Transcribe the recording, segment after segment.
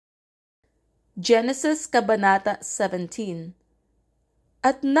Genesis Kabanata 17.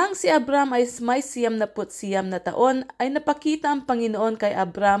 At nang si Abram ay may 99 na taon, ay napakita ang Panginoon kay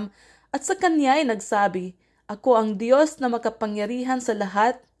Abram at sa kanya ay nagsabi, "Ako ang Diyos na makapangyarihan sa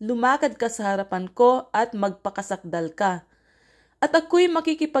lahat, lumakad ka sa harapan ko at magpakasakdal ka. At ako'y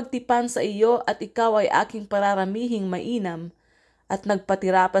makikipagtipan sa iyo at ikaw ay aking pararamihing mainam." At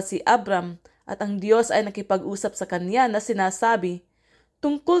nagpatira pa si Abram at ang Diyos ay nakipag-usap sa kanya na sinasabi,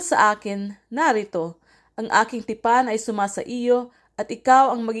 "Tungkol sa akin, narito, ang aking tipan ay sumasa iyo at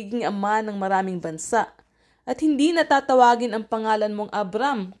ikaw ang magiging ama ng maraming bansa. At hindi natatawagin ang pangalan mong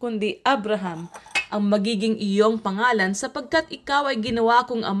Abram, kundi Abraham ang magiging iyong pangalan sapagkat ikaw ay ginawa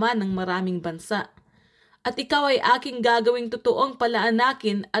kong ama ng maraming bansa. At ikaw ay aking gagawing totoong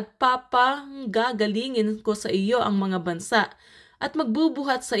palaanakin at papangagalingin ko sa iyo ang mga bansa at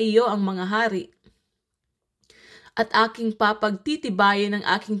magbubuhat sa iyo ang mga hari. At aking papagtitibayin ang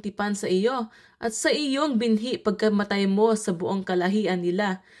aking tipan sa iyo at sa iyong binhi pagkamatay mo sa buong kalahian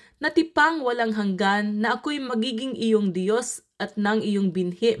nila, na tipang walang hanggan na ako'y magiging iyong Diyos at ng iyong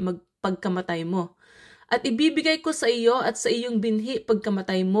binhi pagkamatay mo. At ibibigay ko sa iyo at sa iyong binhi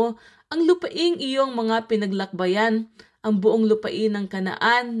pagkamatay mo ang lupaing iyong mga pinaglakbayan, ang buong lupain ng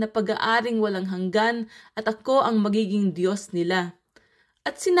Kanaan na pag-aaring walang hanggan, at ako ang magiging Diyos nila."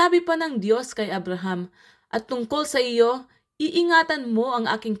 At sinabi pa ng Diyos kay Abraham, "At tungkol sa iyo, iingatan mo ang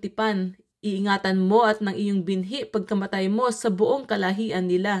aking tipan, iingatan mo at ng iyong binhi pagkamatay mo sa buong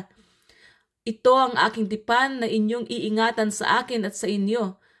kalahian nila. Ito ang aking tipan na inyong iingatan sa akin at sa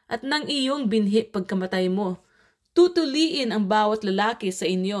inyo, at ng iyong binhi pagkamatay mo. Tutuliin ang bawat lalaki sa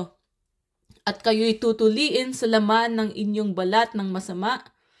inyo, at kayo'y tutuliin sa laman ng inyong balat ng masama,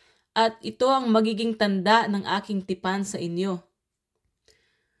 at ito ang magiging tanda ng aking tipan sa inyo.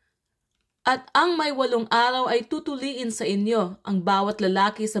 At ang may 8 araw ay tutuliin sa inyo ang bawat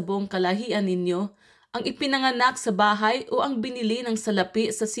lalaki sa buong kalahian ninyo, ang ipinanganak sa bahay o ang binili ng salapi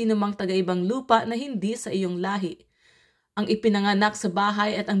sa sinumang taga-ibang lupa na hindi sa iyong lahi. Ang ipinanganak sa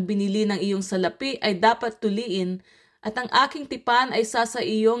bahay at ang binili ng iyong salapi ay dapat tuliin, at ang aking tipan ay sa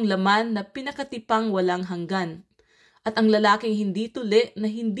iyong laman na pinakatipang walang hanggan. At ang lalaking hindi tuli na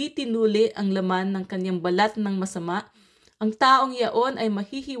hindi tinuli ang laman ng kanyang balat ng masama, ang taong yaon ay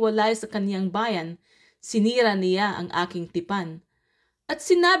mahihiwalay sa kaniyang bayan, sinira niya ang aking tipan." At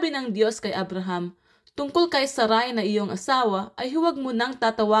sinabi ng Diyos kay Abraham, "Tungkol kay Sarai na iyong asawa, ay huwag mo nang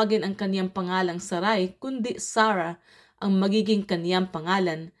tatawagin ang kaniyang pangalang Sarai, kundi Sarah ang magiging kaniyang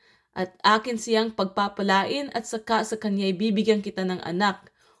pangalan. At akin siyang pagpapalain at saka sa kanya'y bibigyan kita ng anak.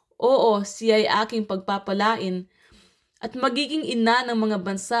 Oo, siya'y aking pagpapalain at magiging ina ng mga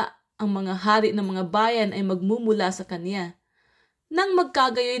bansa. Ang mga hari ng mga bayan ay magmumula sa kanya." Nang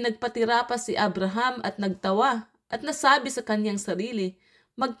magkagayoy, nagpatira pa si Abraham at nagtawa at nasabi sa kanyang sarili,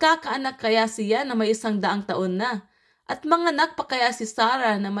 "Magkakaanak kaya siya na may 100 taon na? At manganak pa kaya si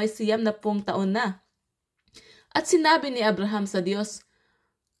Sarah na may 90 taon na?" At sinabi ni Abraham sa Diyos,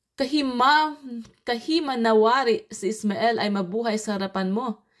 Kahimanawari si Ismael ay mabuhay sa harapan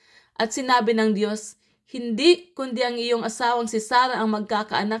mo." At sinabi ng Diyos, "Hindi, kundi ang iyong asawang si Sarah ang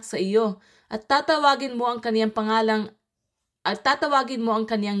magkakaanak sa iyo, at tatawagin mo ang kaniyang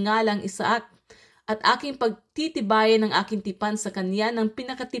ngalang Isaac, at aking pagtitibayin ng aking tipan sa kanya ng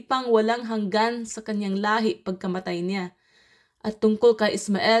pinakatipang walang hanggan sa kanyang lahi pagkamatay niya. At tungkol kay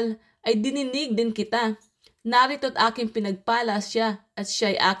Ismael, ay dininig din kita. Narito't aking pinagpala siya, at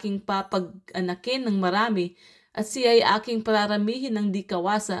siya'y aking papag-anakin ng marami, at siya'y aking pararamihin ng di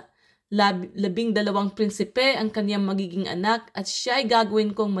kawasa. 12 prinsipe ang kaniyang magiging anak, at siya'y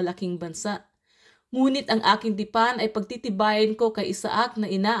gagawin kong malaking bansa. Ngunit ang aking tipan ay pagtitibayin ko kay Isaac na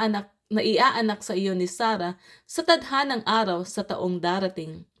iaanak sa iyo ni Sarah sa tadhanang araw sa taong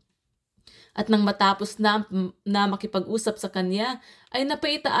darating." At nang matapos na makipag-usap sa kanya, ay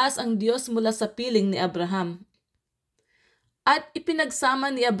napaitaas ang Diyos mula sa piling ni Abraham. At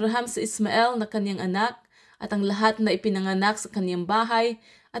ipinagsama ni Abraham si Ismael na kanyang anak, at ang lahat na ipinanganak sa kanyang bahay,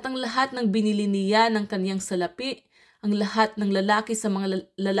 at ang lahat ng binili niya ng kanyang salapi, ang lahat ng lalaki sa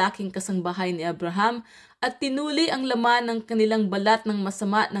mga lalaking kasangbahay ni Abraham, at tinuli ang laman ng kanilang balat ng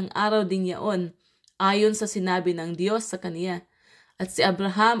masama ng araw ding yaon, ayon sa sinabi ng Diyos sa kaniya. At si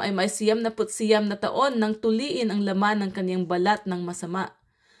Abraham ay may 99 na taon nang tuliin ang laman ng kaniyang balat ng masama.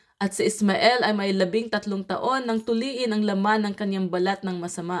 At si Ismael ay may 13 taon nang tuliin ang laman ng kaniyang balat ng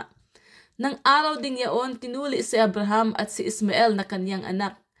masama. Nang araw ding yaon, tinuli si Abraham at si Ismael na kaniyang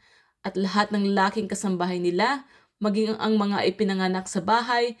anak, at lahat ng lalaking kasambahay nila, maging ang mga ipinanganak sa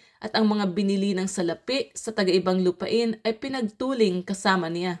bahay at ang mga binili ng salapi sa taga-ibang lupain ay pinagtuling kasama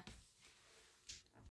niya.